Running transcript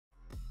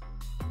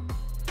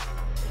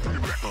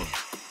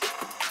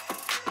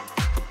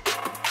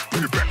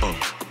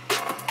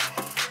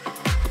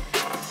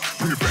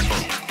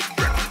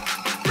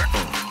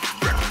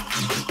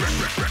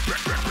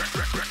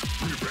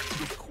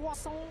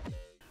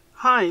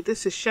Hi,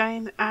 this is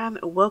Shane and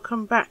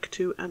welcome back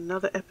to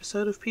another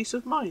episode of Peace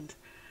of Mind.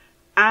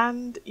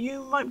 And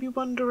you might be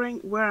wondering,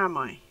 where am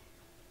I?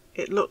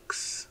 It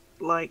looks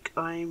like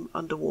I'm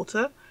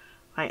underwater.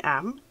 I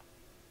am.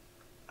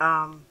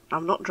 I'm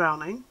not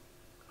drowning.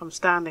 I'm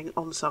standing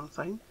on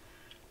something.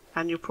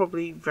 And you're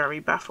probably very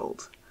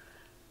baffled.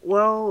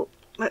 Well,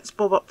 let's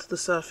bob up to the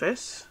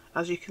surface.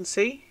 As you can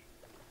see,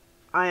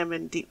 I am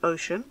in deep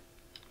ocean.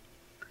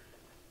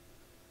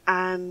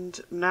 And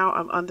now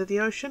I'm under the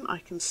ocean. I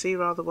can see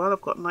rather well.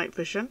 I've got night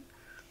vision.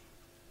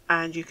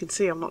 And you can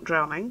see I'm not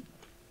drowning.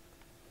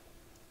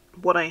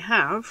 What I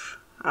have,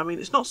 I mean,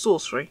 it's not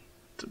sorcery.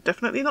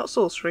 Definitely not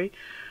sorcery.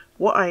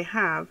 What I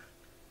have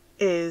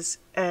is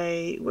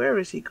a, where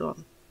is he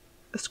gone?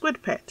 A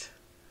squid pet.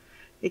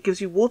 It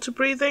gives you water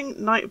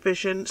breathing, night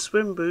vision,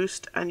 swim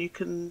boost, and you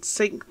can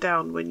sink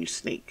down when you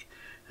sneak.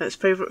 And its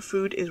favourite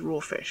food is raw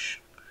fish.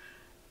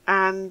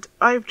 And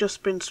I've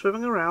just been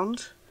swimming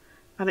around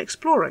and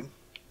exploring.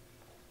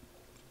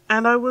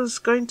 And I was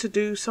going to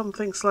do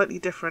something slightly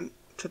different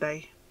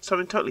today.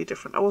 Something totally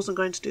different. I wasn't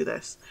going to do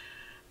this.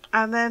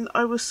 And then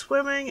I was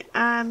swimming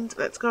and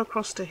let's go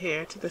across to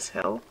here, to this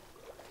hill.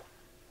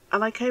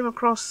 And I came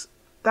across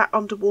that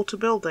underwater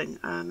building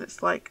and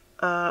it's like,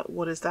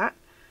 what is that?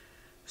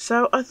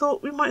 So I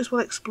thought we might as well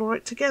explore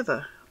it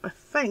together. I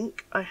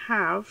think I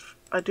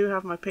do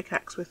have my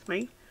pickaxe with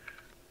me.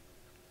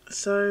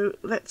 So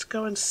let's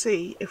go and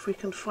see if we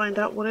can find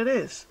out what it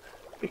is.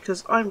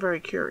 Because I'm very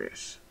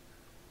curious.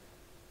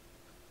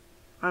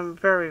 I'm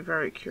very,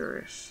 very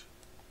curious.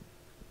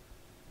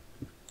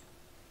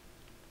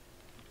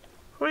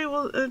 Probably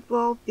will,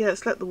 well, yeah,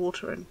 let's let the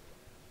water in.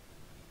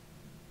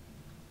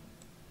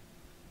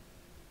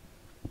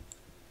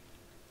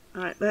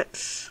 Alright,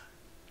 let's...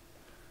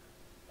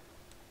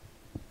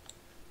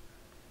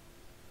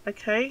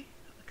 Okay,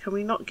 can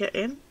we not get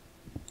in?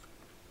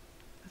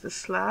 There's a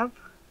slab.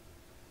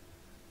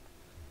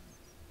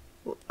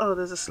 Oh,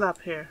 there's a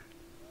slab here.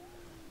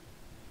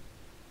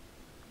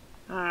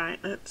 Alright,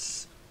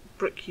 let's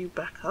brick you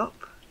back up.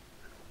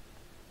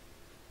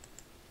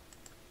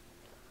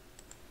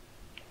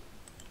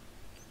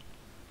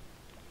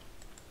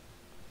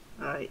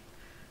 Alright,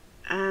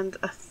 and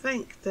I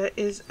think there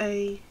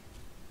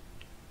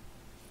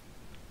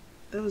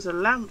was a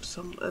lamp,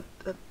 a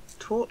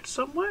torch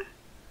somewhere?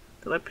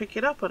 Did I pick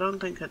it up? I don't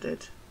think I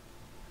did.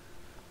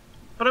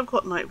 But I've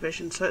got night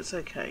vision, so it's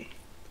okay.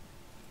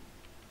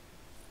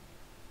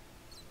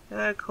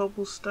 Yeah,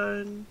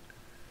 cobblestone.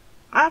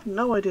 I have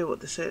no idea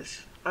what this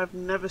is. I've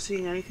never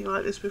seen anything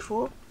like this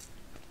before.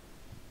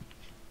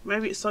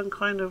 Maybe it's some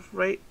kind of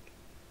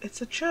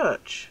it's a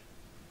church.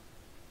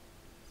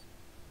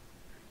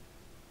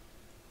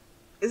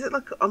 Is it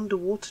like an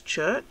underwater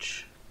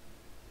church?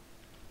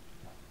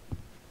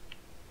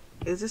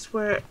 Is this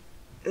where it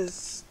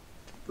is,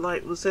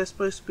 like, was there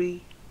supposed to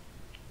be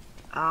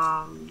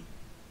a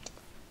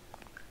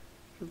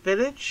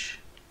village?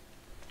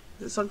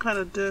 Is it some kind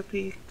of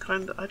derpy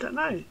kind of, I don't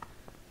know.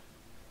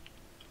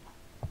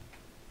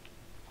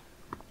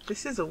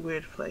 This is a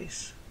weird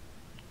place.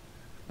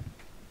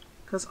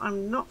 Because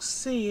I'm not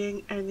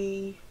seeing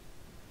any...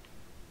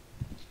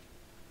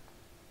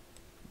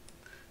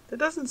 There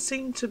doesn't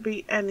seem to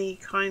be any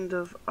kind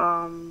of,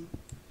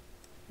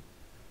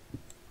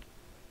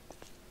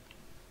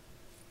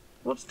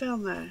 what's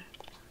down there?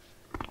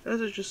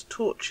 Those are just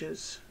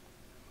torches.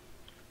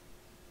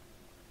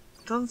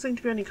 Doesn't seem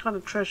to be any kind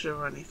of treasure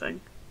or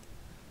anything.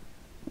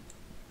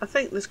 I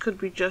think this could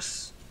be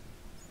just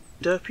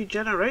derpy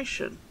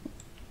generation.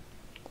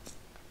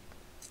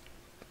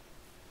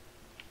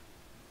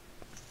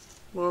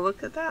 Well,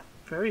 look at that.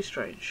 Very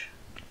strange.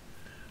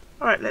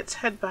 Alright, let's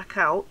head back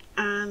out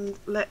and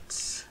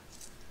let's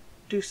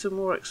do some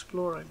more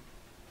exploring.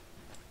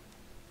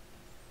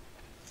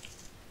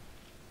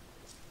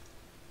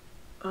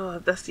 Oh,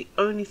 that's the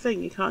only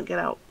thing, you can't get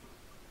out.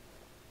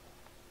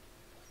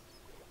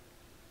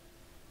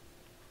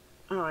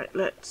 Alright,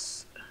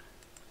 let's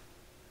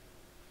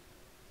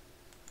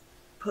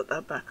put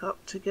that back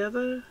up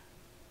together.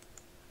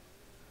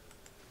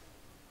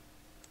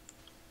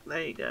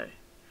 There you go.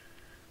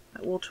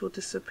 That water will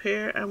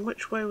disappear. And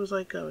which way was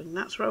I going?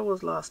 That's where I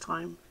was last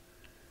time.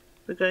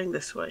 We're going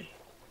this way.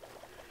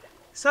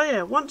 So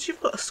yeah, once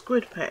you've got a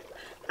squid pet,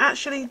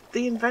 actually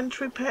the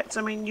inventory pets,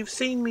 I mean, you've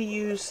seen me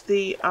use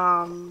the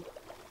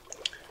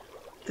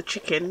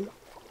chicken.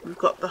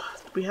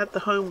 We had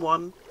the home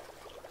one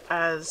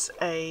as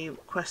a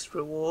quest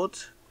reward.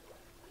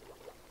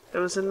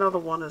 There was another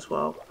one as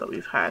well that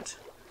we've had.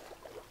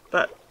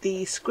 But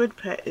the squid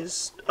pet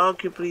is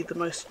arguably the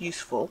most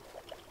useful.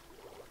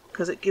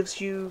 Because it gives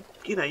you,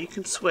 you know, you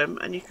can swim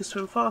and you can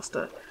swim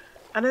faster.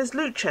 And there's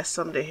loot chests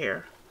under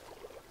here.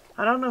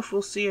 I don't know if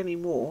we'll see any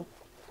more.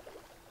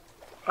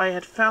 I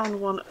had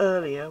found one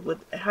earlier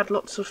with, it had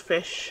lots of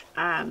fish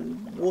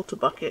and water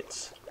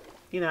buckets.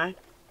 You know,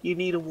 you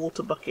need a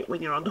water bucket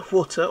when you're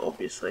underwater,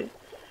 obviously.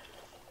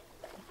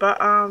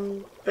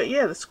 But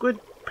yeah, the squid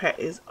pet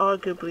is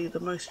arguably the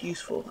most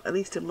useful, at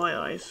least in my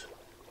eyes.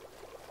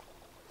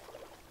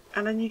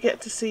 And then you get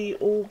to see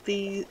all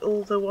the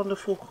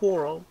wonderful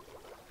coral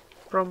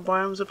from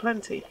Biomes of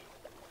Plenty.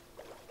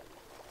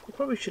 I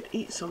probably should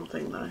eat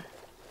something though.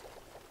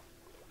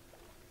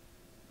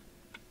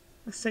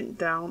 Let's sink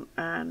down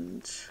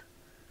and...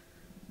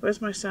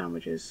 Where's my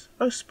sandwiches?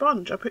 Oh,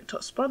 sponge. I picked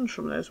up sponge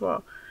from there as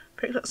well.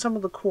 Picked up some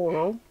of the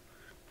coral.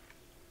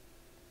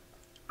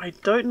 I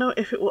don't know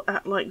if it will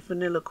act like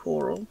vanilla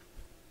coral.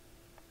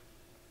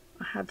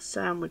 I had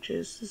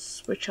sandwiches. Let's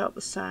switch out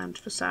the sand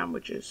for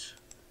sandwiches.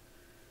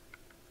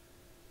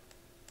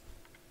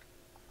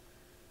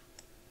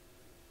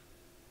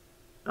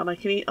 And I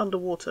can eat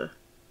underwater.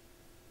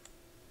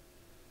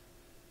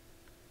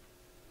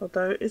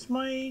 Although,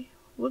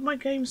 were my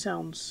game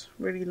sounds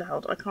really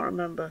loud? I can't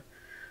remember.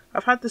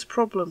 I've had this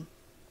problem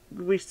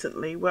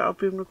recently where I've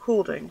been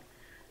recording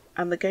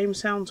and the game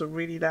sounds are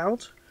really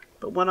loud,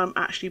 but when I'm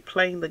actually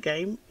playing the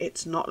game,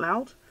 it's not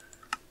loud.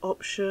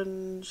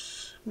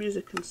 Options,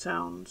 music and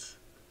sounds.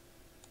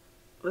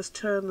 Let's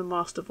turn the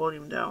master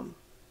volume down,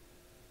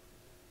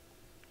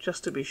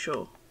 just to be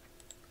sure.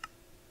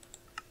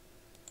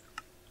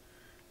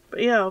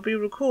 But yeah, I'll be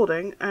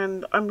recording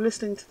and I'm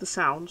listening to the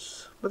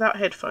sounds, without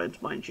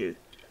headphones mind you,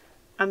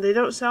 and they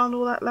don't sound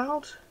all that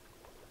loud,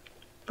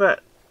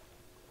 but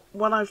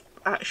when I've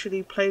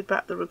actually played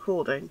back the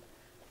recording,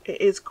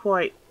 it is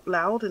quite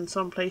loud. In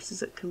some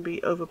places it can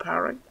be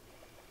overpowering.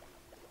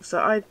 So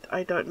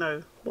I don't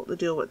know what the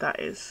deal with that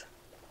is.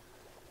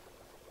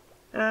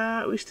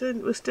 We're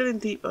still in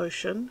deep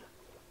ocean.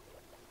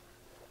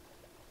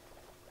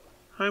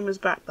 Home is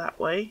back that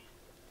way.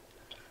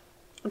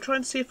 I'm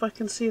trying to see if I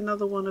can see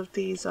another one of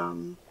these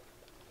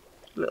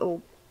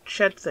little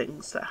shed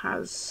things that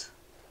has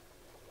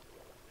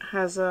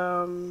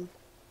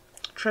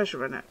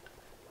treasure in it.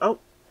 Oh,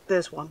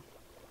 there's one.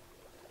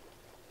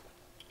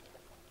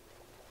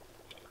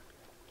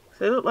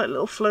 So they look like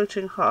little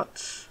floating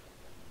huts.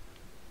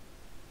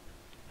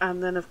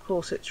 And then of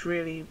course it's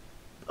really...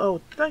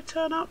 Oh, did I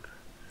turn up?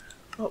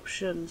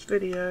 Options,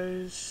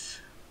 videos,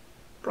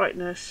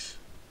 brightness,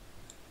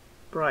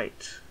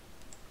 bright.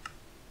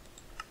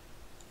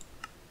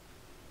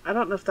 I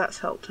don't know if that's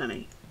helped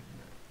any,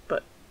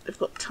 but they've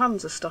got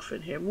tons of stuff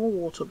in here. More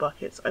water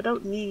buckets. I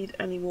don't need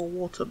any more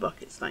water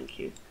buckets, thank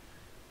you.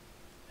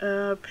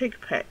 Pig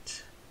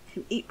pet.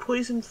 Can eat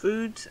poison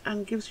foods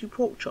and gives you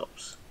pork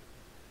chops.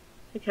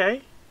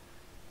 Okay.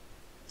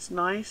 It's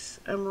nice.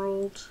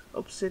 Emerald,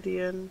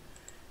 obsidian,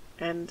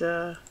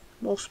 ender,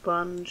 more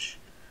sponge,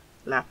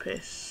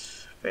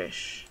 lapis,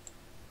 fish,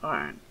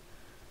 iron.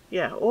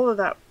 Yeah, all of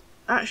that.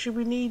 Actually,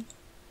 we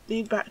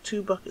need back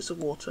 2 buckets of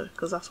water,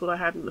 because that's what I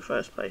had in the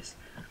first place.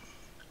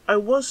 I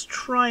was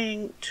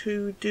trying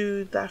to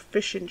do that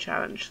fishing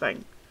challenge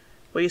thing,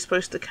 where you're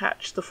supposed to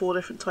catch the 4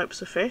 different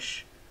types of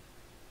fish,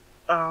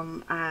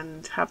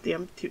 and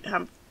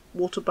have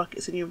water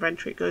buckets in your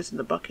inventory. It goes in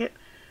the bucket.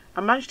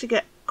 I managed to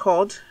get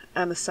cod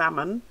and a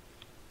salmon.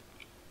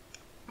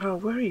 Oh,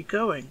 where are you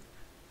going?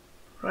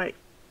 Right,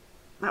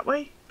 that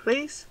way,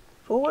 please.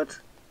 Forward,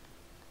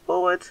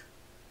 forward.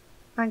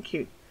 Thank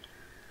you.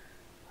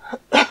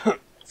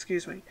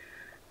 Excuse me.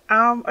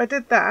 I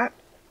did that,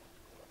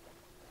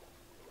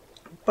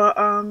 but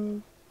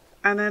and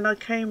then I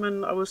came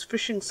and I was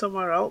fishing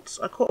somewhere else.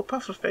 I caught a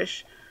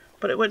pufferfish,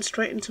 but it went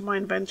straight into my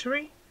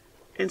inventory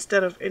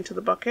instead of into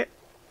the bucket.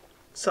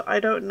 So I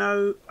don't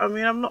know. I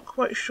mean, I'm not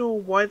quite sure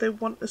why they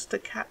want us to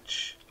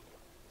catch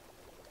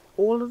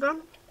all of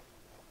them,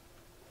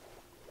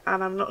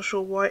 and I'm not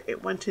sure why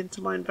it went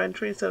into my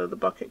inventory instead of the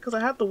bucket, because I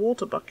had the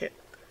water bucket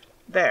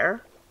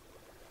there.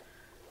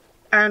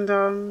 And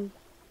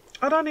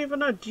I don't even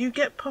know. Do you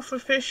get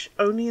pufferfish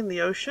only in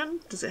the ocean?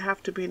 Does it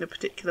have to be in a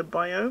particular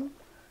biome,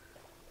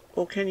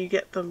 or can you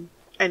get them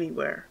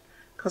anywhere?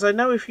 Because I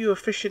know if you were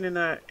fishing in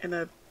a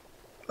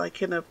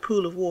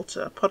pool of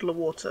water, a puddle of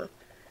water,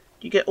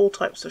 you get all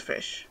types of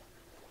fish.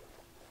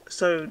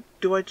 So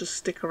do I just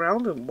stick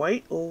around and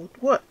wait, or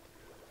what?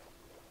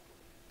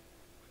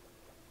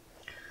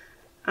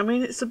 I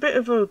mean, it's a bit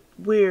of a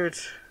weird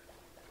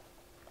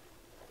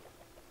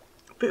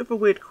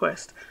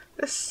quest.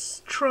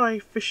 Let's try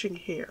fishing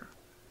here.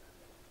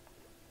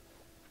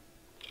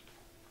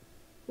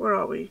 Where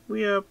are we?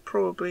 We are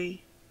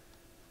probably...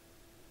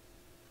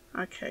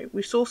 Okay,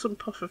 we saw some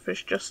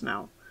pufferfish just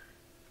now.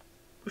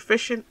 We're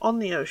fishing on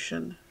the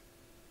ocean.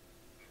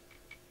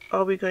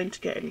 Are we going to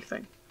get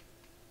anything?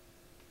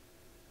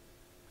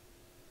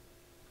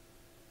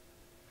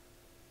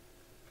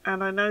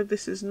 And I know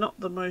this is not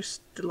the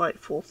most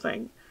delightful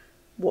thing,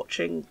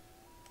 watching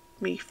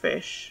me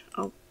fish.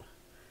 Oh,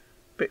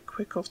 a bit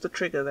quick off the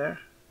trigger there.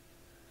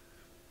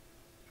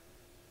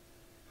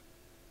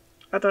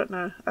 I don't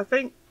know. I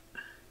think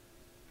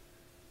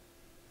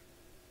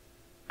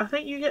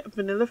you get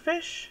vanilla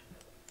fish.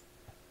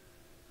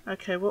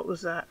 Okay, what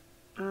was that?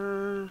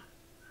 Oh,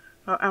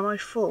 am I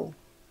full?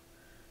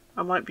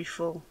 I might be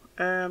full.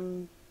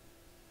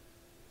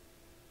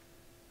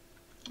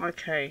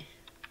 Okay.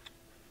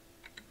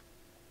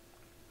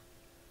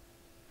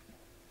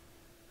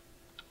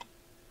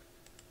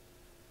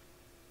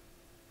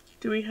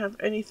 Do we have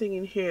anything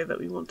in here that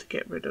we want to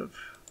get rid of?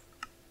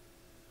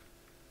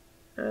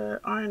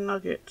 Iron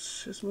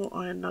nuggets. There's more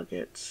iron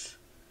nuggets.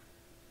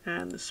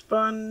 And the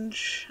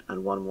sponge.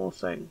 And one more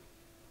thing.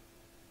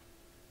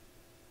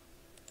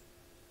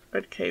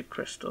 Red cave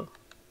crystal.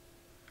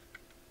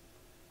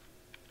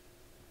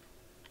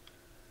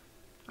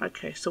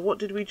 Okay, so what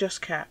did we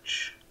just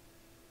catch?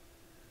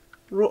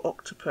 Raw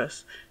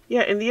octopus.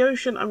 Yeah, in the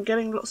ocean I'm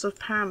getting lots of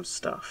Pam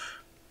stuff.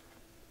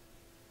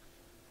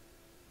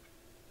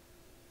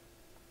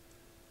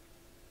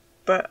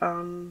 But,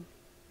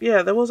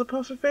 yeah, there was a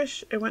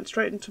pufferfish. It went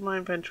straight into my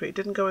inventory. It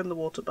didn't go in the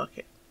water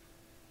bucket.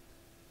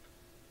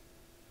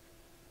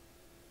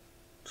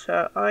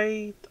 So,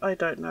 I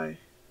don't know.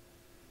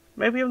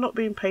 Maybe I'm not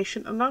being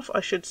patient enough. I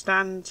should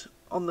stand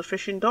on the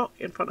fishing dock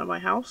in front of my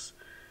house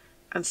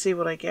and see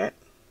what I get.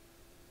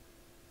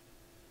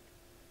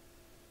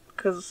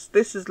 Because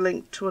this is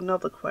linked to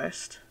another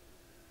quest.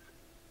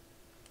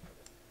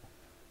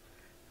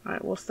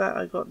 Right, what's that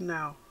I got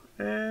now?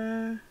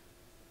 A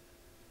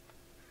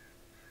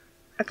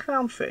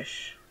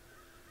clownfish.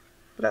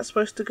 But that's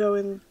supposed to go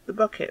in the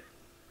bucket.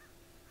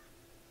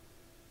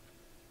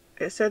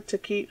 It said to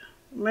keep...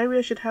 Maybe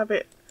I should have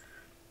it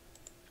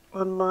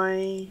on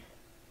my...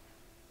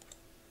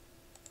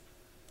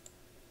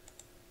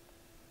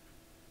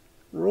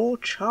 raw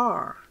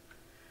char.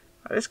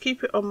 Right, let's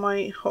keep it on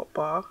my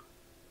hotbar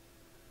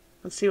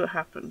and see what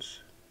happens.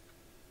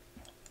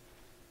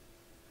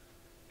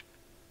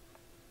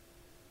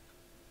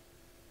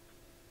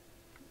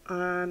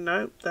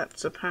 Nope,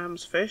 that's a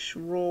Pam's fish,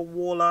 raw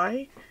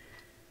walleye.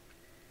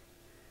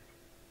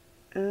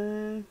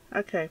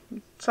 Okay,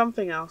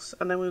 something else,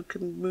 and then we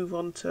can move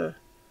on to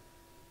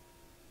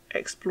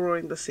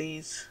exploring the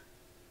seas.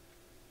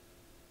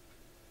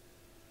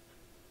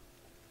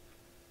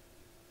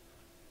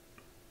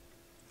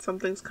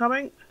 Something's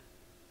coming.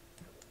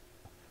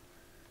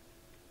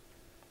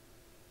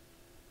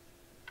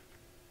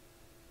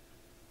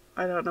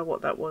 I don't know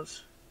what that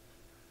was.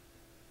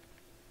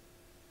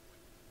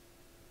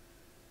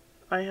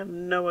 I have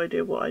no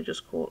idea what I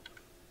just caught.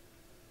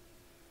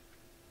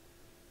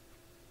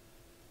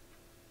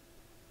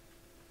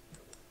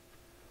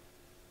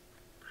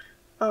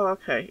 Oh,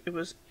 okay. It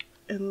was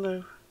in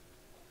the...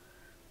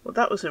 Well,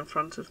 that was in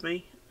front of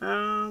me.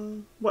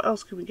 What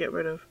else can we get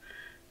rid of?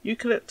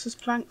 Eucalyptus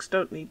planks,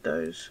 don't need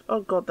those.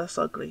 Oh god, that's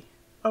ugly.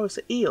 Oh, it's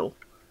an eel.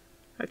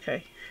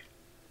 Okay.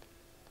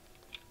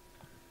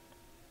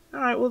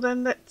 Alright, well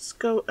then let's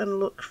go and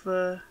look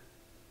for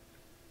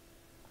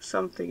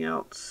something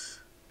else.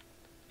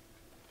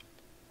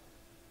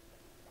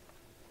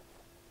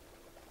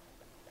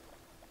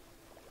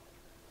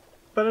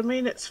 But I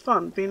mean, it's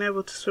fun being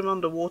able to swim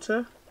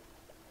underwater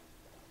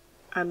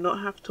and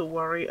not have to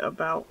worry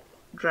about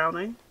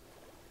drowning.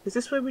 Is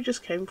this where we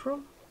just came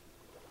from?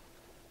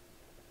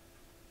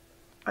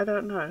 I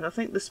don't know. I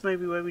think this may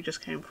be where we just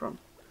came from.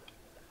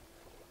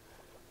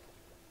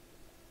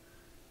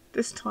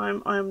 This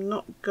time I'm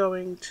not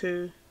going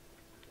to...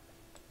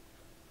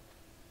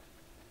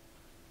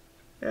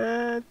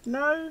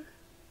 no?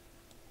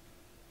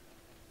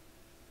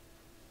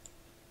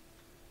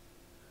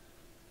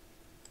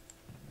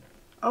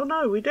 Oh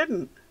no, we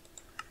didn't.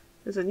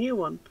 There's a new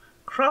one.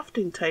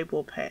 Crafting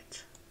table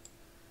pet.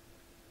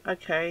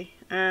 Okay,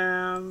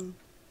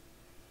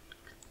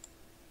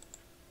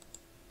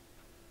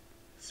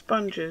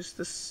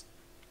 sponges.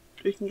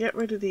 We can get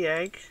rid of the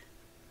egg.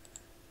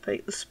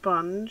 Take the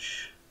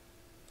sponge.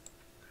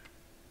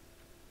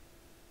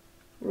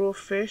 Raw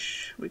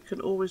fish. We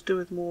can always do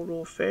with more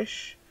raw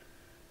fish.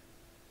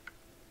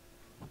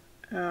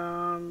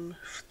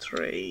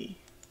 3.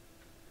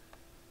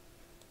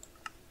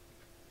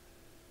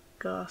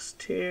 Gas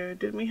tier.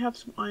 Didn't we have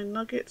some iron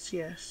nuggets?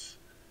 Yes.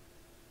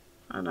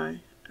 I know.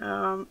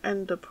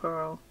 Ender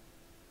pearl.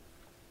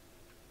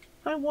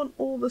 I want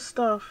all the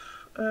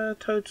stuff.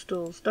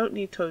 Toadstools. Don't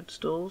need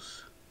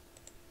toadstools.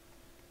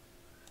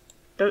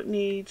 Don't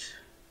need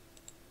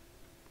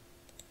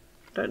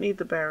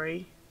the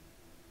berry.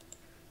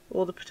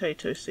 Or the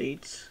potato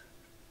seeds.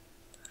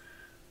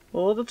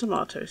 Or the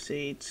tomato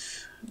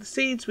seeds. The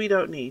seeds we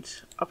don't need,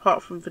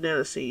 apart from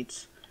vanilla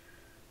seeds.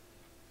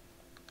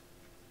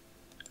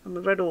 And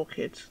the red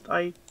orchid.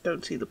 I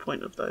don't see the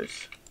point of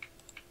those.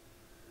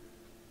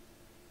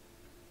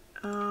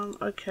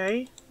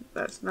 Okay,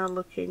 that's now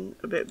looking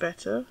a bit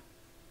better.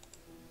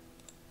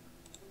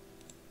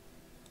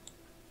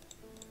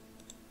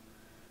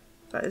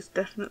 That is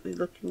definitely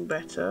looking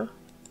better.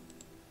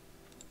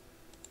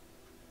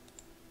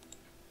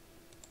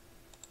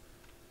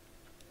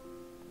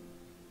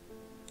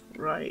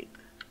 Right.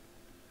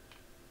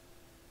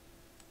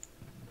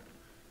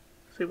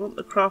 So we want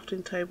the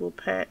crafting table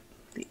pet,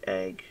 the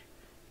egg.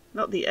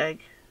 Not the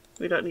egg.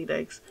 We don't need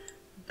eggs.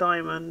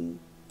 Diamond.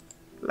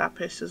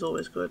 Lapis is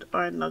always good.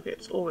 Iron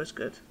nuggets, always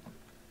good.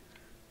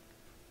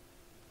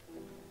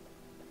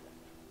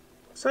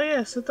 So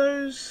yeah, so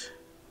those...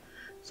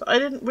 So I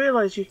didn't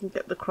realise you can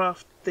get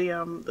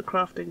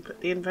the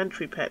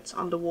inventory pets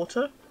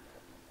underwater.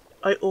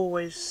 I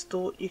always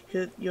thought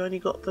you only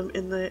got them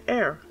in the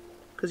air.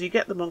 because you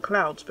get them on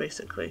clouds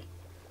basically.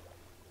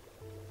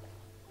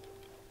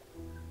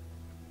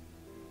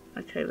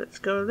 Okay, let's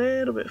go a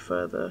little bit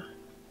further.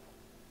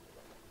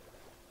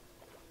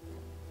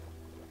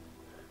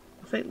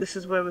 I think this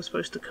is where we're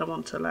supposed to come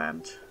onto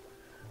land.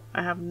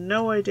 I have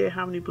no idea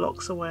how many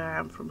blocks away I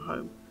am from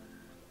home.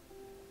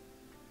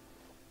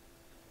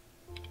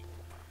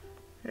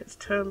 Let's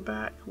turn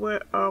back.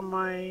 Where are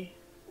my...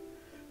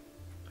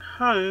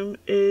 Home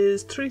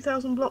is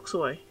 3,000 blocks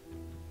away.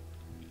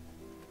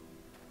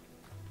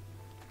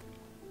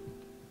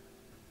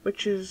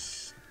 Which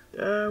is...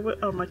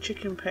 oh, my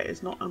chicken pet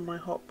is not on my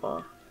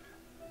hotbar.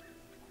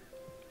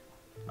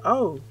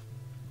 Oh!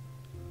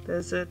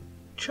 There's a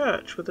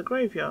church with a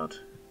graveyard.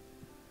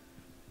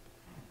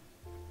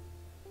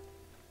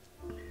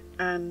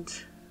 And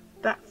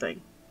that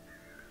thing.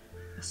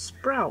 A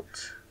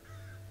sprout.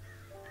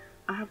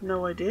 I have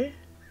no idea.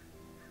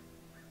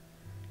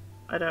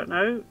 I don't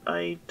know.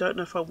 I don't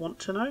know if I want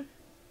to know.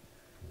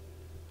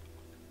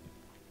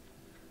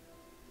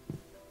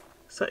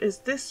 So is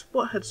this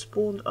what had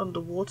spawned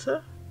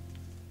underwater?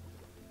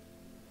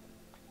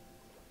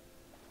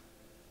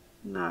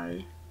 No.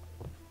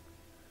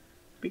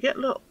 We get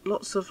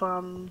lots of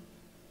item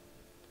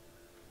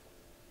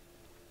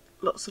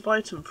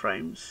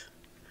frames.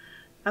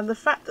 And the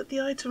fact that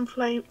the item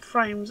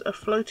frames are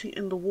floating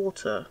in the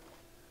water,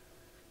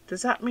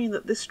 does that mean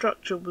that this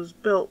structure was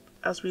built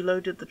as we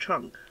loaded the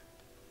trunk?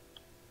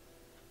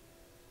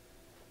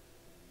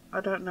 I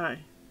don't know.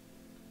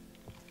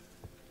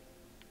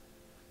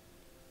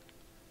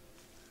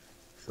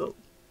 So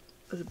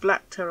there's a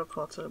black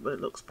terracotta, but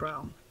it looks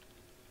brown.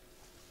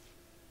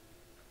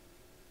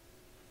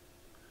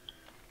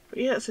 But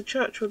yeah, it's a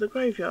church with a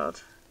graveyard.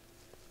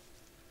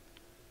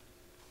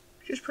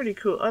 Which is pretty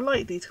cool. I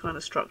like these kind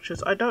of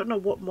structures. I don't know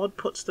what mod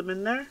puts them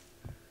in there,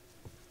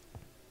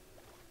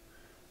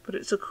 but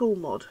it's a cool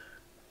mod.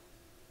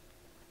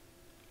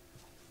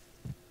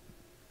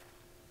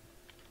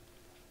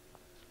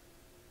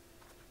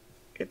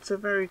 It's a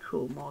very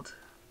cool mod.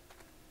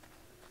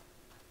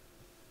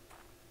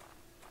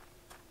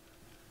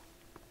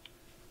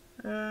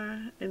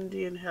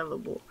 Indian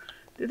hellebore.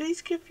 Do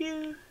these give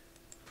you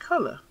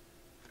colour?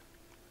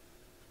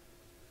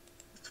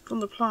 It's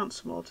from the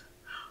plants mod.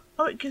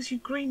 Oh, it gives you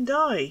green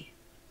dye.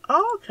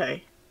 Oh,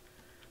 okay.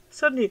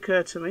 Suddenly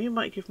occurred to me, it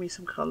might give me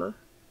some colour.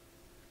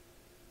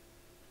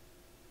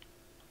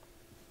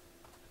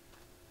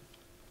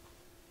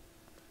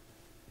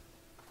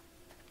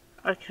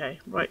 Okay,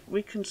 right,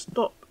 we can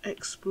stop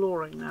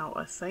exploring now,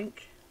 I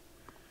think,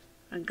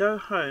 and go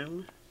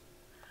home.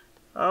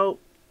 Oh,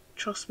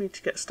 trust me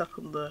to get stuck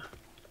on the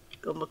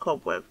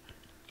cobweb.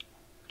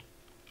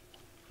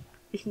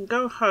 We can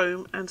go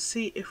home and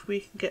see if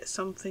we can get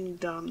something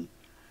done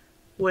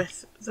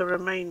with the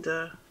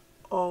remainder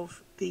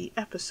of the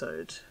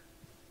episode.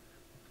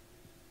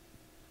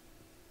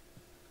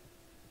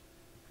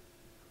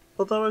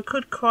 Although I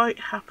could quite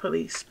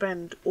happily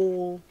spend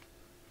all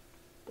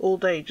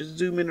day just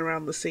zooming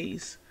around the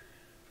seas.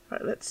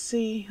 Right, let's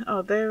see.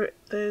 Oh,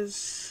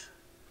 there's...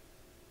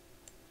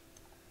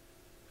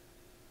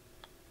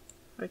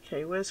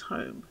 Okay, where's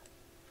home?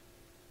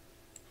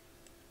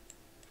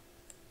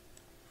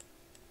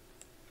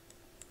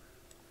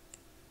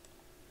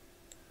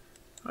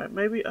 Right,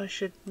 maybe I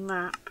should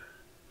map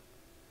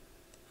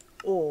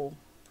all.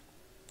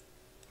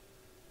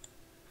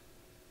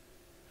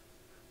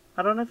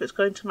 I don't know if it's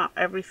going to map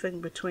everything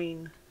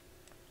between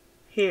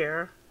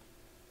here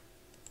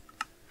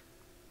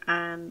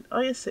and...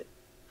 Oh yes, it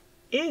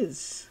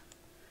is.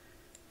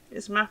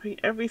 It's mapping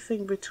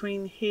everything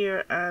between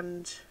here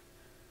and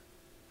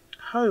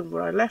home,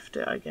 where I left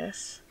it, I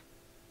guess.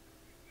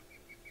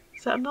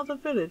 Is that another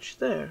village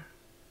there?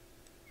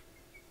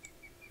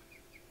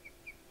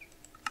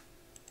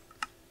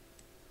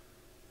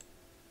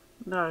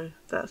 No,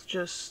 that's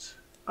just...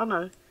 Oh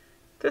no,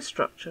 this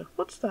structure.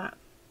 What's that?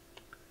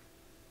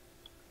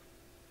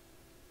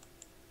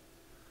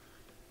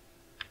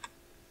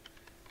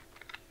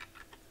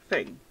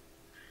 Thing.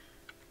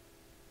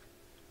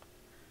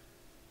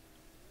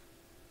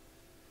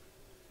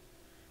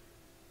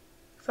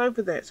 It's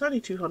over there. It's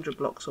only 200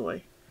 blocks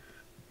away.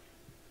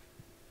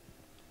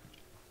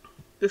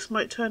 This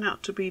might turn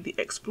out to be the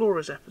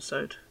Explorers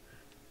episode.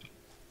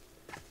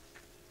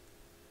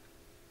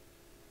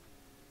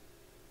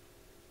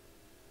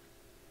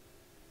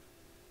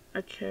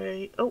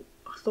 Okay. Oh,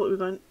 I thought we were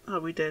going... Oh,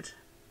 we did.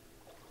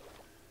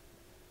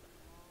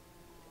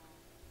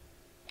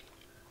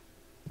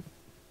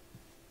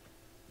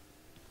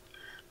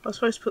 I was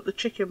supposed to put the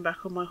chicken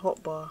back on my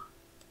hotbar.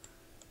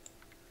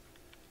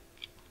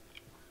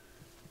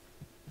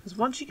 Because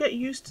once you get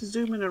used to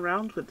zooming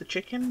around with the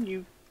chicken,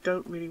 you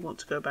don't really want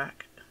to go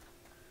back.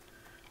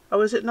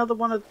 Oh, is it another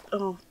one of...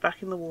 Oh,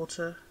 back in the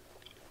water.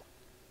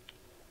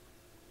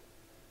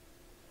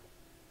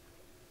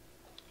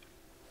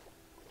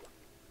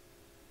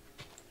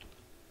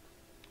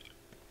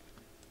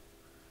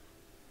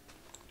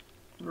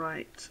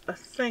 Right, I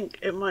think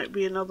it might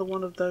be another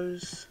one of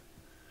those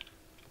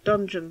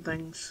dungeon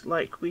things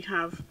like we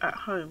have at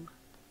home.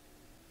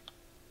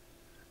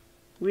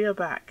 We are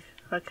back.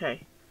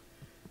 Okay.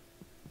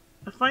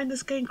 I find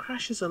this game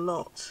crashes a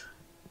lot.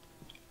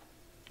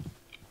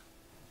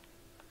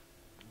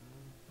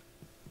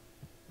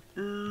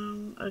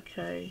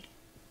 Okay.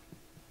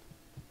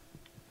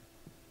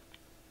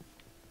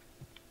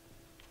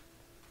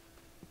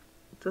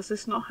 Does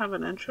this not have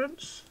an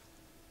entrance?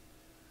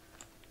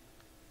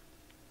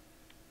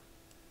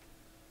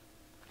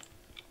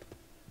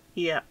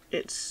 Yeah,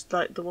 it's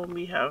like the one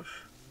we have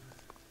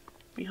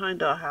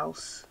behind our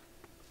house.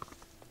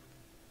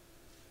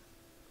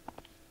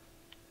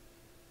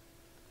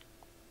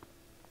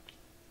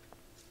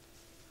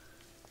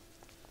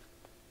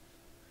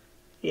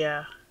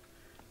 Yeah.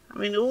 I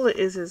mean, all it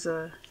is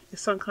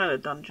some kind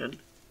of dungeon.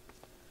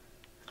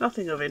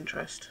 Nothing of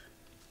interest.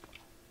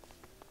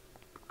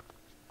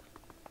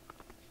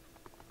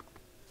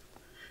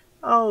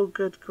 Oh,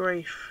 good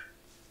grief.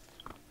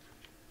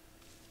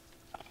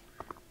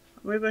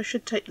 Maybe I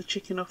should take the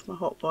chicken off my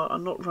hotbar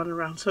and not run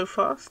around so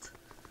fast.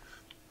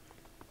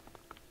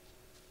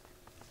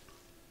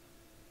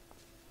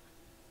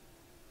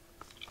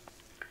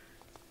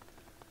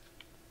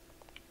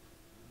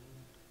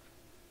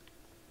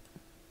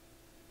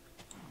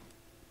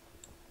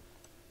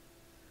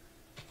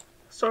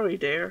 Sorry,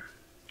 dear.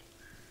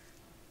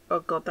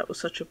 Oh god, that was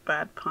such a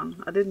bad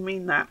pun. I didn't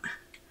mean that.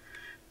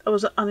 That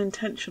was an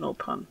unintentional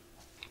pun.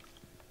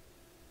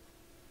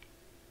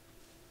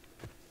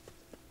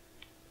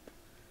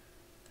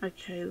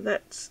 Okay,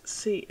 let's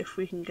see if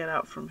we can get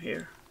out from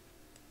here.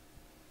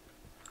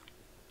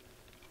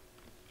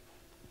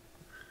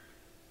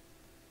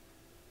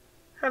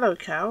 Hello,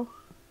 cow.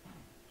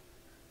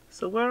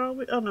 So where are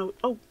we? Oh no,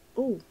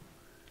 oh,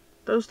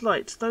 those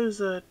lights, those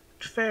are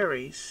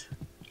fairies.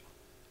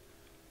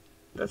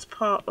 That's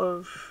part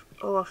of,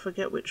 oh, I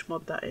forget which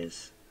mod that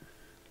is.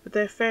 But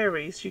they're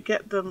fairies, you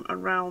get them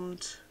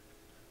around.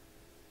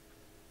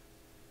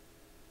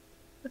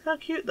 Look how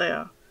cute they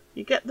are.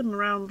 You get them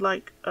around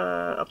like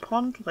a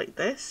pond like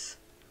this.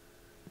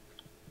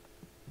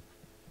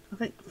 I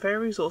think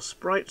fairies or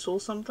sprites or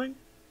something.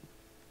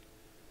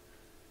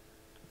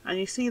 And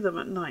you see them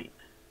at night.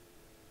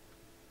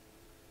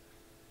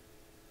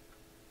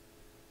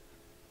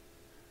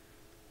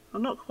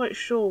 I'm not quite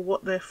sure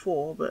what they're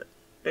for, but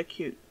they're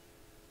cute.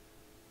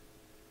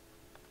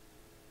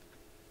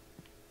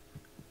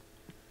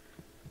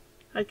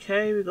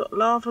 Okay, we've got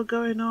lava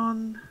going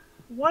on.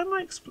 Why am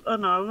I oh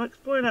no, I'm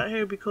exploring out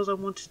here because I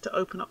wanted to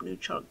open up new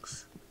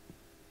chunks.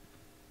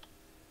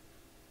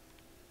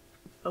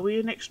 Are we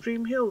in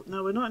extreme hills?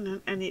 No, we're not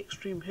in any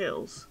extreme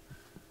hills.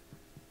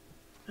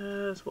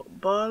 There's what,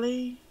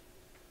 barley,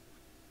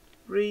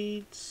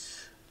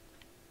 reeds.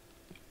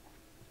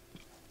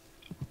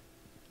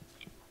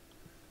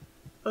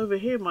 Over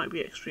here might be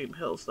extreme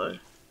hills though.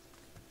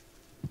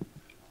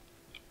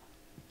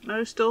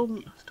 No,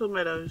 still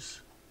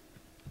meadows.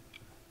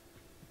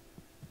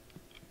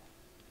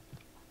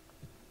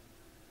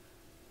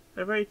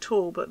 They're very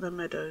tall, but they're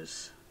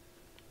meadows.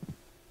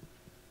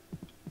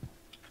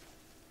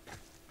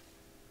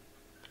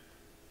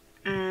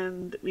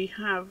 And we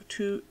have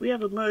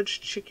a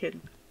merged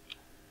chicken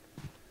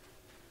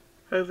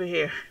over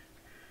here.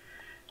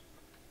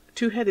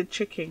 Two-headed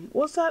chicken.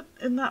 What's that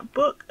in that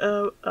book?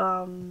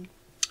 Dr.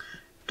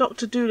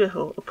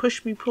 Dolittle, or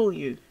Push Me Pull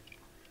You.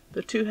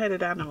 The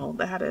two-headed animal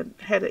that had a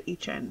head at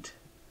each end.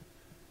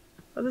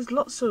 Oh, there's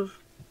lots of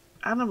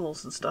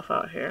animals and stuff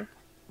out here.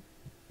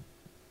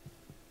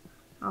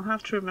 I'll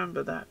have to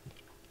remember that.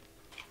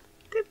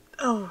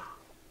 Oh,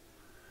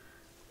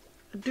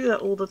 I do that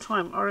all the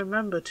time. I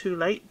remember too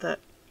late that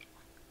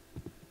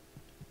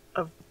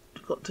I've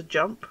got to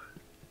jump.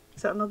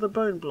 Is that another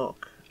bone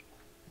block?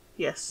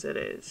 Yes, it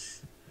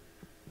is.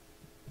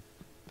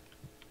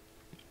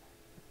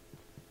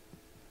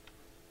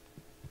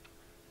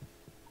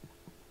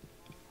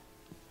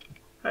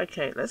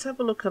 Okay, let's have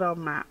a look at our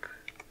map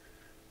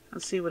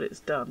and see what it's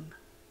done.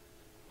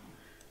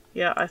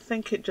 Yeah, I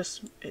think it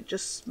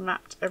just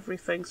mapped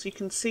everything, so you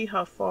can see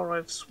how far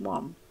I've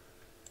swum.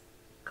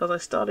 Because I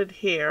started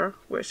here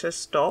where it says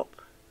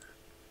stop,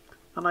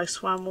 and I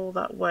swam all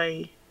that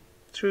way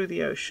through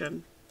the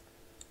ocean.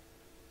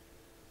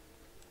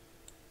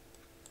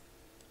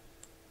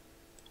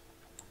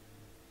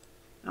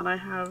 And I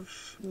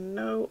have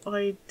no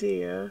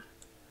idea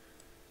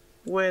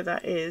where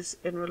that is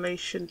in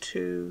relation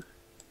to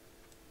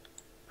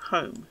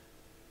home.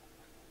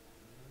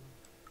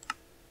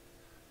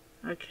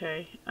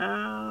 Okay,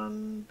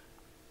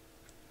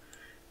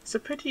 it's a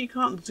pity you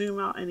can't zoom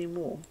out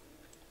anymore.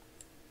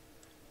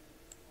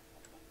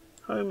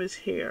 Home is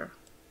here.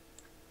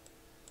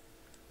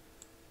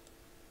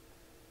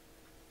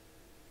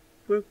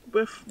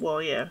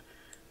 Well, yeah.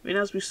 I mean,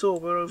 as we saw,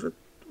 we're over,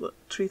 what,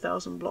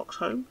 3,000 blocks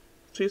home?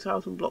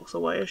 2,000 blocks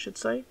away, I should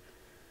say.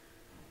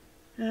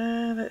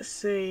 Let's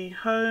see.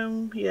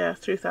 Home, yeah,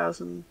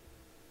 3,000.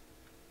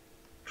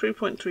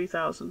 3.3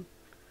 thousand.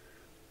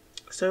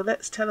 So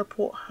let's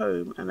teleport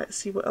home and let's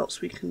see what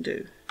else we can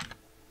do.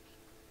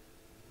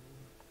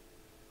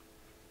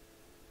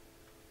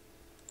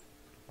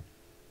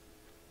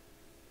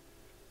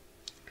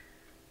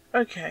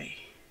 Okay,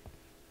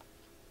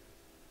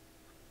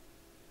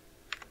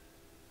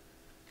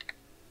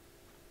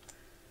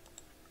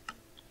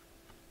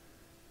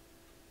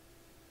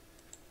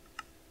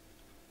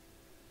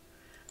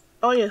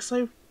 Oh yes,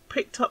 I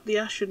picked up the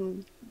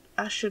ashen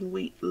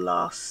wheat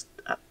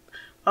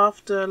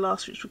after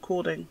last week's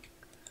recording.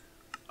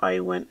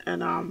 I went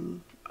and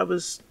I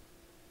was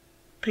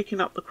picking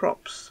up the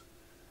crops,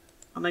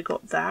 and I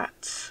got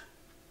that.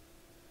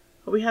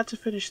 But we had to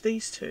finish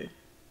these two.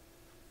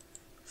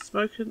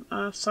 Smoking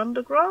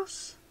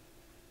sundergrass.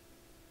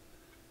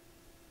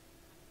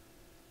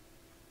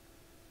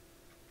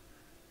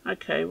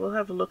 Okay, we'll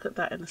have a look at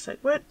that in a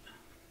sec. Wait.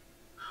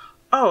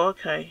 Oh,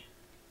 okay.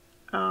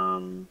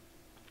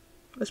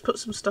 Let's put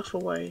some stuff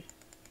away.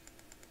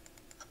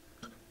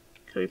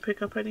 Can we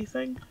pick up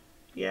anything?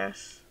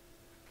 Yes.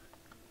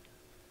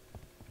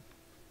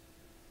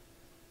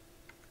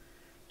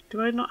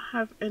 Do I not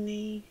have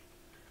any?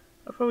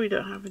 I probably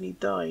don't have any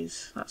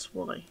dyes, that's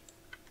why.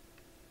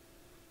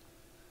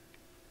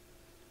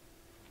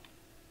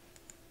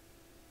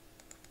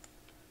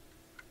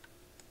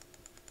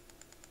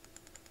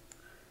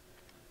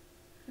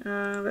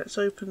 Let's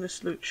open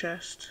this loot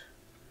chest.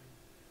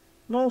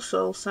 More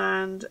soul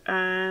sand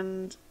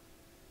and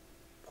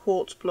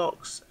quartz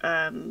blocks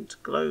and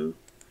glow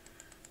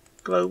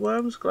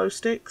worms, glow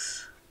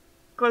sticks,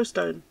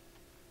 glowstone.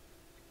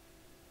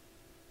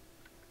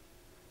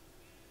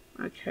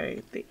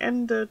 Okay, the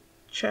ender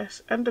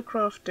chest, ender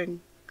crafting.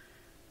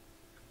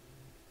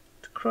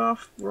 To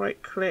craft,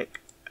 right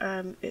click,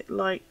 and it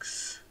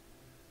likes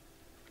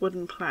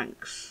wooden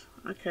planks.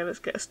 Okay, let's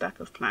get a stack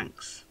of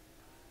planks.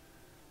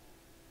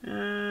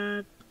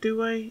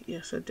 Do I?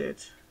 Yes, I did.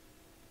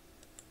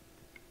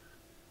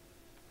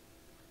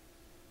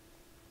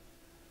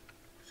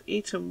 It's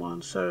eaten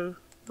one, so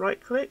right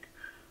click.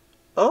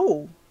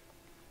 Oh,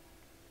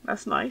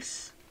 that's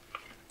nice.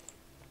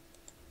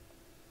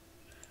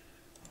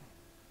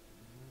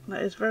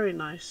 That is very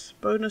nice.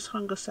 Bonus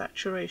hunger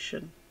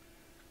saturation.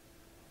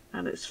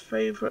 And its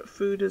favourite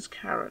food is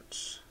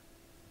carrots.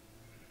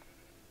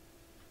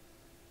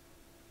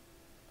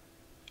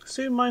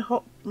 Soon my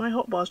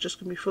hotbar's just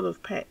gonna be full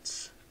of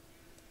pets.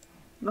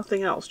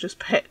 Nothing else, just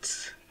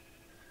pets.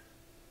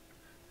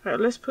 Right,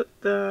 let's put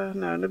the...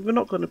 No, we're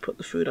not going to put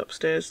the food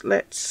upstairs.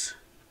 Let's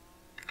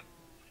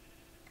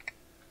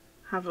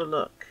have a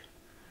look.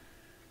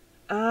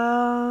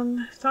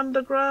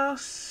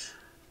 Thundergrass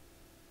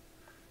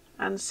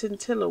and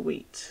scintilla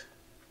wheat.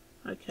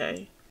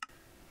 Okay.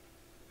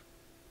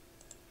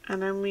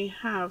 And then we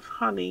have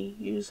honey.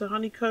 Use a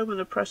honeycomb and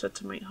a presser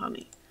to make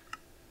honey.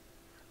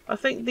 I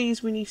think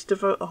these we need to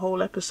devote a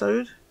whole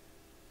episode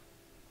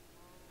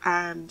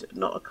and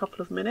not a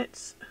couple of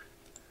minutes.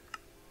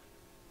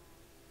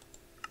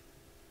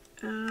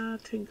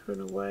 Tinkering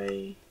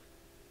away.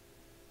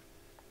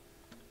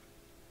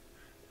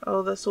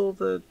 Oh, that's all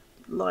the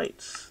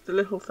lights, the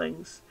little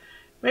things.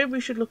 Maybe we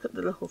should look at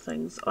the little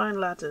things. Iron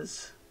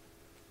ladders.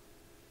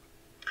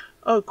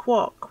 Oh,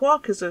 quark.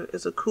 Quark is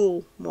a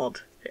cool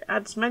mod. It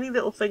adds many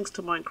little things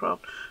to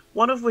Minecraft,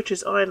 one of which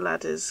is iron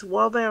ladders.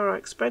 While they are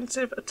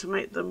expensive to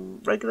make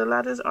them regular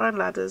ladders, iron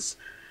ladders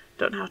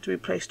don't have to be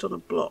placed on a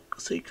block,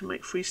 so you can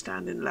make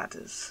freestanding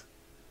ladders.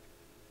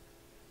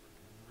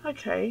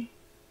 Okay.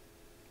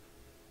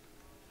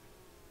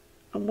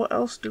 And what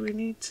else do we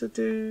need to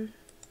do?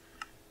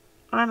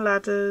 Iron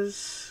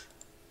ladders.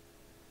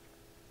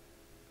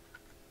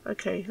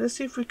 Okay, let's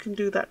see if we can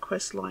do that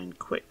quest line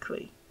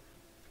quickly.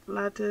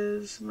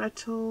 Ladders,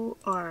 metal,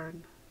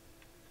 iron.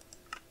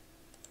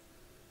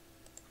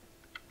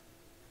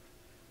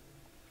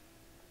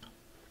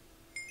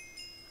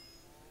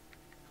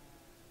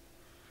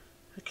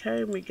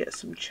 Okay, and we get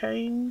some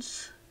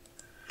chains.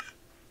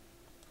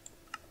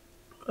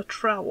 A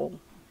trowel.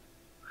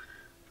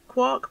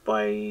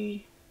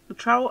 The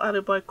trowel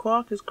added by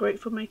quark is great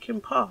for making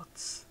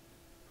parts.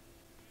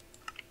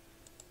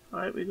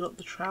 Alright, we got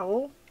the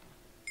trowel.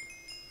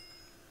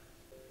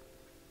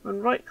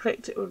 When right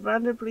clicked, it would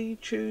randomly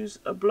choose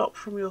a block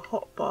from your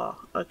hotbar.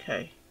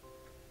 Okay.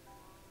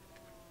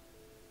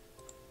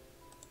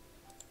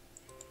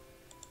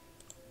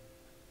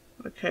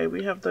 Okay,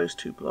 we have those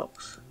two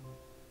blocks.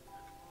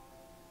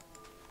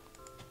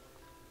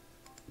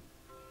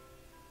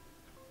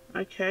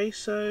 Okay,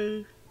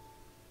 so...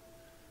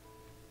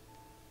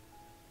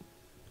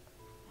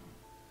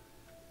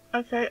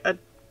 Okay, I'm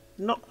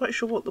not quite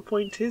sure what the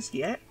point is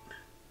yet.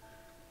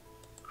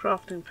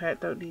 Crafting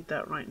pet, don't need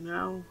that right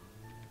now.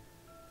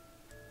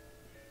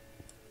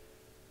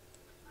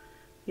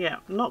 Yeah,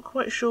 not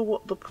quite sure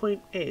what the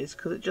point is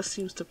because it just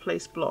seems to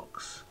place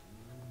blocks.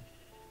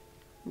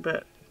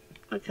 But,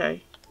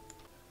 okay.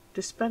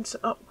 Dispenser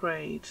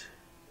upgrade.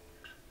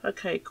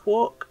 Okay,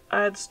 quark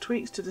adds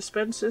tweaks to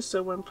dispensers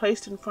so when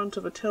placed in front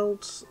of a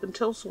tilled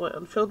soil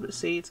and filled with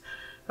seeds,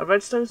 a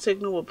redstone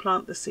signal will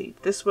plant the seed.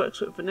 This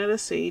works with vanilla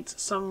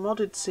seeds, some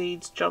modded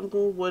seeds,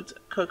 jungle wood,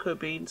 cocoa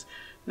beans,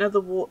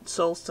 nether wart,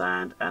 soul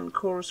sand, and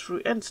chorus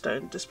fruit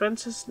endstone.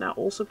 Dispensers now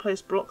also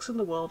place blocks in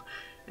the world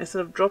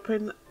instead of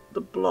dropping the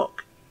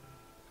block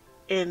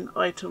in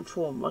item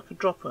form like a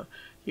dropper.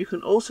 You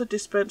can also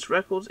dispense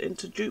records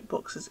into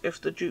jukeboxes if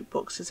the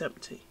jukebox is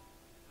empty.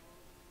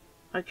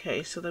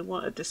 Okay, so they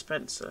want a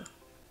dispenser.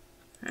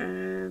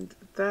 And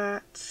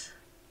that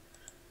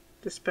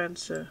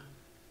dispenser.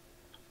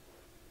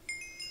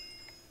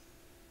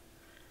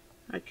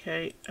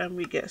 Okay, and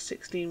we get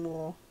 16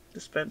 more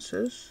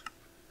dispensers.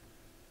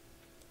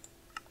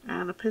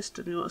 And a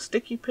piston. We want a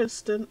sticky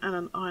piston and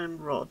an iron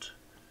rod.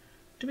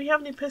 Do we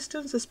have any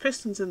pistons? There's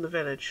pistons in the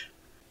village.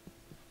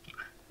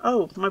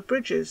 Oh, my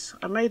bridges.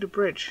 I made a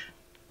bridge.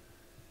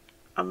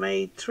 I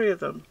made 3 of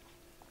them.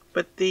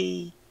 But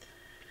the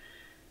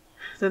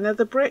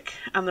nether brick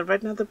and the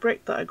red nether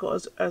brick that I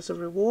got as a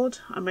reward,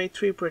 I made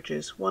 3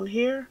 bridges. One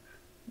here,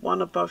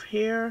 one above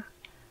here,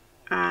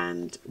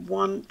 and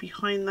one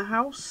behind the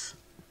house.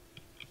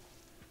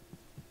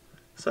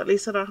 So at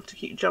least I don't have to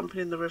keep jumping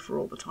in the river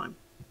all the time.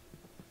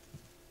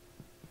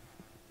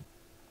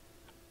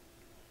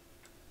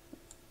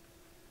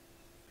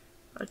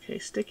 Okay,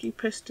 sticky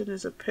piston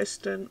is a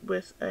piston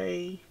with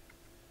a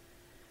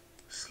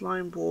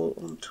slime ball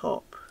on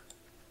top.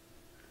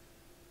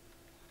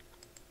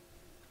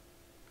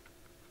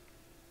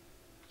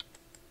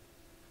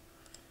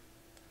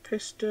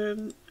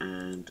 Piston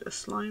and a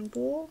slime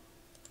ball.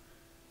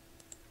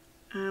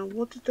 And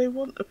what did they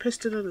want? A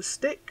piston and a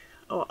stick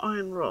or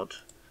iron rod?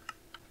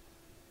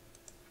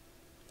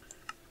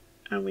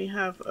 And we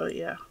have, oh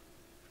yeah,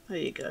 there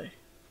you go.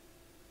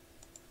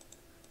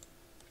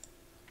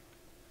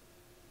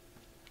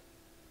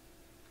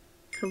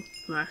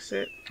 That's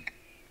it.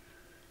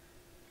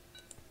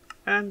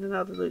 And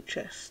another loot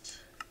chest.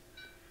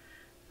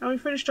 And we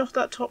finished off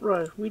that top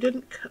row. We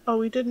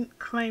didn't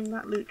claim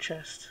that loot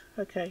chest.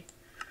 Okay.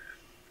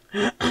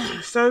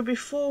 So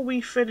before we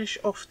finish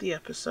off the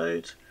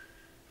episode,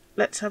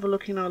 let's have a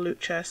look in our loot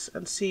chest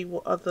and see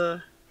what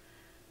other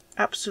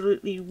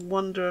absolutely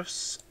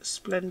wondrous,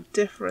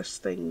 splendiferous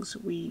things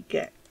we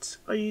get.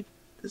 The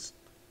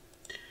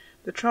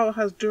trowel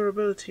has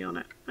durability on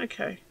it.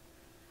 Okay.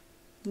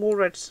 More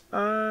reds.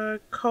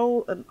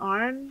 Coal and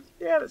iron.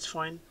 Yeah, that's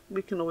fine.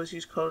 We can always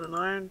use coal and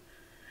iron.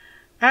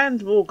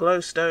 And more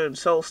glowstone,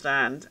 soul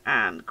stand,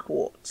 and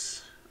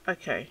quartz.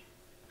 Okay.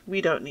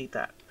 We don't need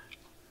that.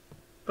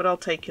 But I'll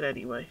take it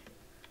anyway.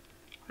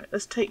 Right,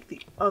 let's take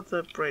the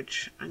other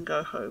bridge and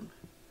go home.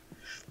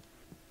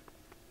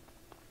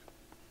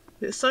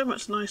 It's so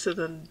much nicer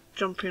than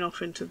jumping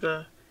off into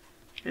the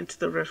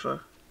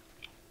river.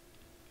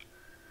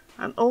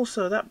 And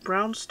also that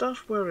brown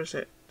stuff, where is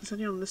it? Is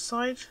any on this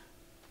side?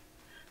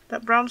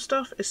 That brown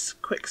stuff is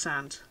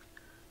quicksand,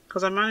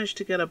 because I managed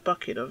to get a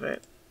bucket of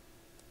it.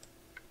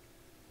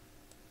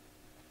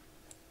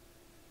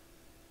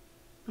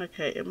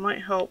 Okay, it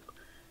might help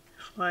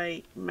if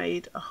I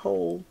made a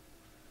hole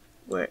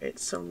where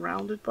it's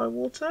surrounded by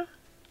water.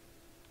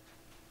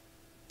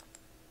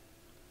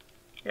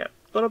 Yep,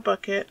 got a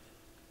bucket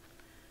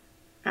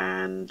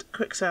and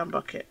quicksand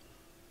bucket.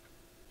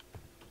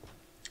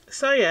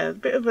 So yeah, a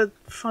bit of a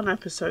fun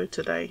episode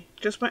today.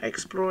 Just went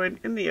exploring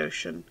in the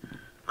ocean.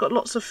 Got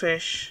lots of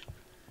fish.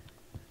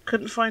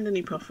 Couldn't find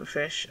any puffer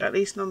fish, at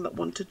least none that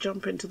want to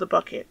jump into the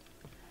bucket.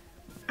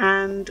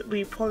 And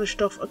we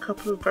polished off a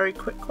couple of very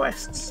quick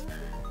quests.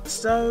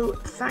 So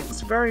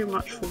thanks very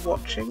much for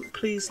watching.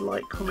 Please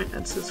like, comment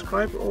and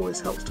subscribe. It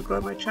always helps to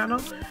grow my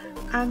channel.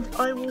 And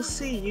I will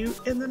see you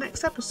in the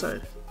next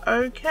episode.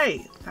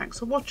 Okay, thanks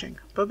for watching.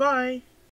 Bye bye.